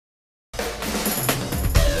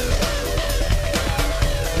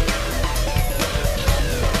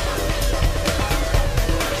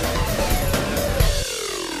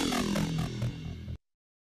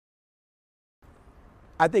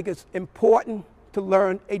I think it's important to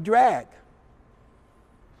learn a drag,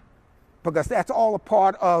 because that's all a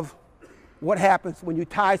part of what happens when you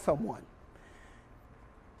tie someone.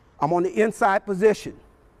 I'm on the inside position.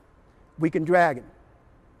 We can drag him.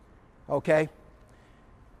 Okay?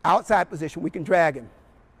 Outside position, we can drag him.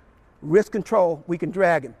 Wrist control, we can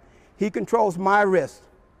drag him. He controls my wrist.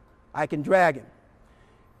 I can drag him.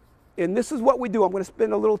 And this is what we do. I'm going to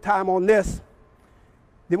spend a little time on this.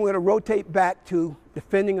 Then we're going to rotate back to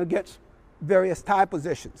defending against various tie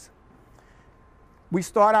positions. We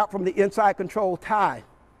start out from the inside control tie.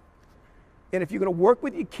 And if you're going to work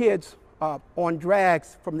with your kids on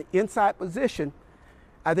drags from the inside position,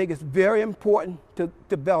 I think it's very important to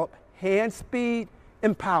develop hand speed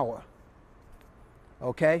and power.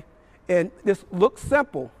 Okay? And this looks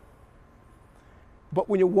simple, but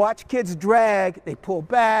when you watch kids drag, they pull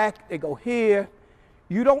back, they go here.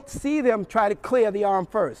 You don't see them try to clear the arm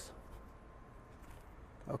first.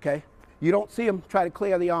 Okay? You don't see them try to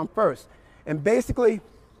clear the arm first. And basically,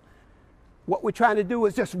 what we're trying to do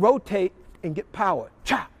is just rotate and get power.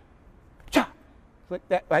 Chop, chop,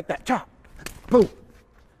 like that, chop, boom.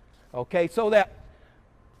 Okay, so that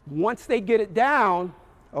once they get it down,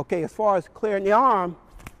 okay, as far as clearing the arm,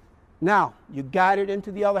 now you guide it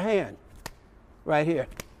into the other hand. Right here,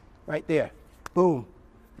 right there, boom.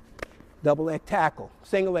 Double leg tackle,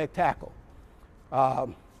 single leg tackle.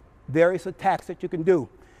 Various attacks that you can do.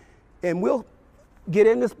 And we'll get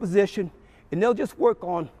in this position, and they'll just work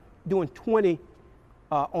on doing 20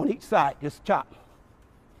 on each side, just chop.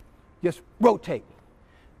 Just rotate.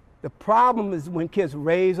 The problem is when kids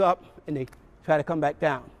raise up and they try to come back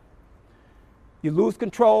down. You lose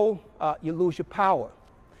control, you lose your power.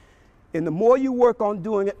 And the more you work on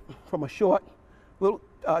doing it from a short, little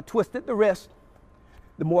twist at the wrist,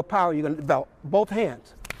 the more power you're going to develop. Both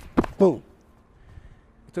hands, boom.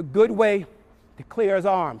 It's a good way to clear his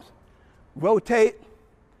arms. Rotate.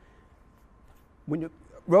 When you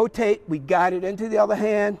rotate, we guide it into the other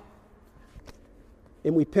hand,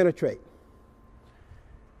 and we penetrate.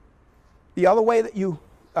 The other way that you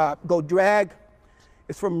go drag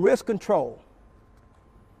is from wrist control.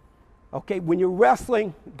 Okay, when you're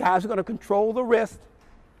wrestling, guys are going to control the wrist.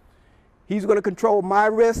 He's going to control my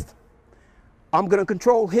wrist. I'm going to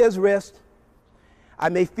control his wrist. I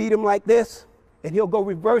may feed him like this, and he'll go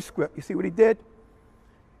reverse grip. You see what he did?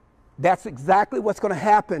 That's exactly what's going to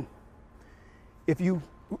happen if you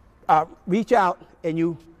reach out and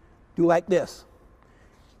you do like this.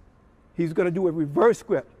 He's going to do a reverse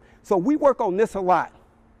grip. So we work on this a lot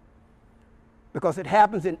because it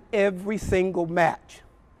happens in every single match.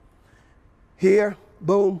 Here,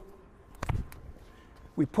 boom.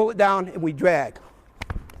 We pull it down and we drag.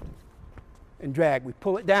 And drag. We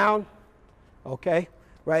pull it down, okay?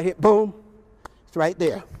 Right here, boom. It's right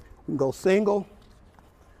there. We can go single,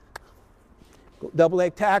 go double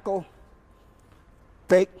leg tackle,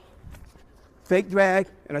 fake drag,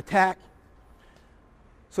 and attack.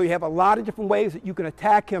 So you have a lot of different ways that you can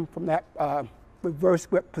attack him from that reverse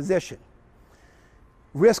grip position.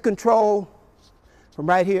 Wrist control from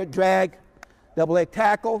right here, drag, double leg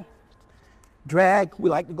tackle, drag. We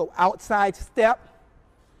like to go outside step.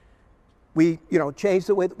 We, change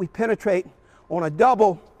the way that we penetrate. On a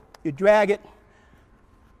double, you drag it.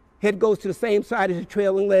 Head goes to the same side as the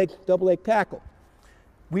trailing leg, double leg tackle.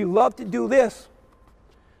 We love to do this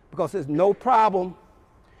because there's no problem.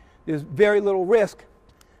 There's very little risk.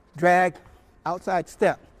 Drag, outside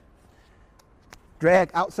step.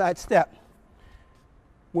 Drag, outside step.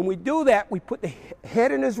 When we do that, we put the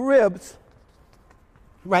head in his ribs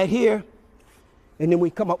right here, and then we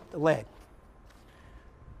come up with the leg.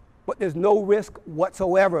 But there's no risk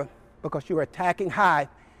whatsoever because you're attacking high.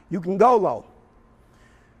 You can go low.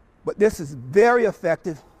 But this is very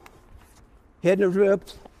effective. Head in the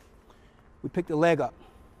ribs, we pick the leg up.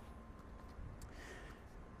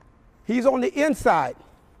 He's on the inside.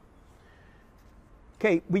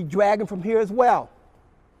 Okay, we drag him from here as well.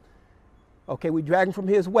 Okay, we drag him from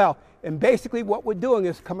here as well. And basically what we're doing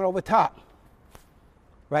is coming over top.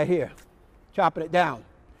 Right here. Chopping it down.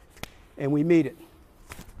 And we meet it.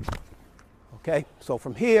 Okay, so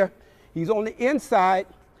from here, he's on the inside.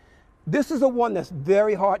 This is the one that's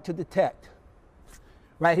very hard to detect.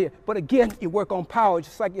 Right here. But again, you work on power,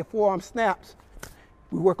 just like your forearm snaps.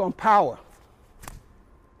 We work on power.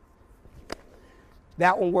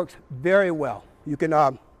 That one works very well. You can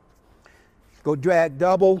go drag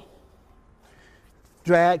double,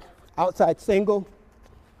 drag outside single.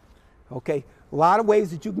 Okay, a lot of ways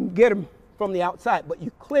that you can get them from the outside, but you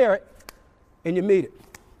clear it and you meet it.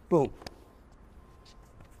 Boom.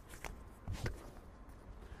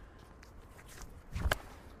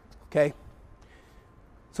 Okay.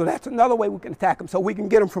 So that's another way we can attack him. So we can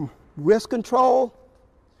get him from wrist control.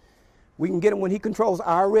 We can get him when he controls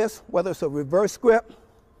our wrist, whether it's a reverse grip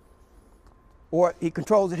or he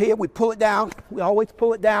controls it here. We pull it down. We always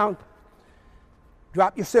pull it down.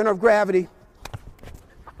 Drop your center of gravity,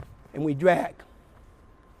 and we drag.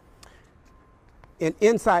 In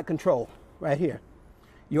inside control, right here.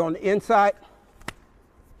 You're on the inside,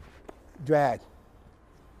 drag.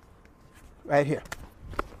 Right here,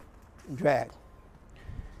 drag.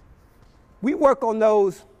 We work on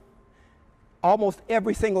those almost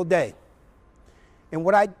every single day. And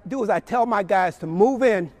what I do is I tell my guys to move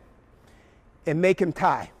in and make him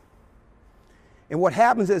tie. And what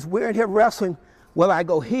happens is we're in here wrestling, whether I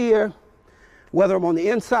go here, whether I'm on the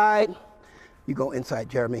inside, you go inside,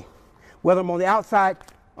 Jeremy. Whether I'm on the outside,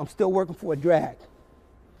 I'm still working for a drag.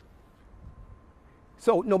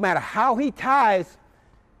 So no matter how he ties,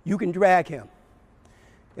 you can drag him.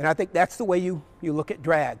 And I think that's the way you look at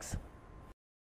drags.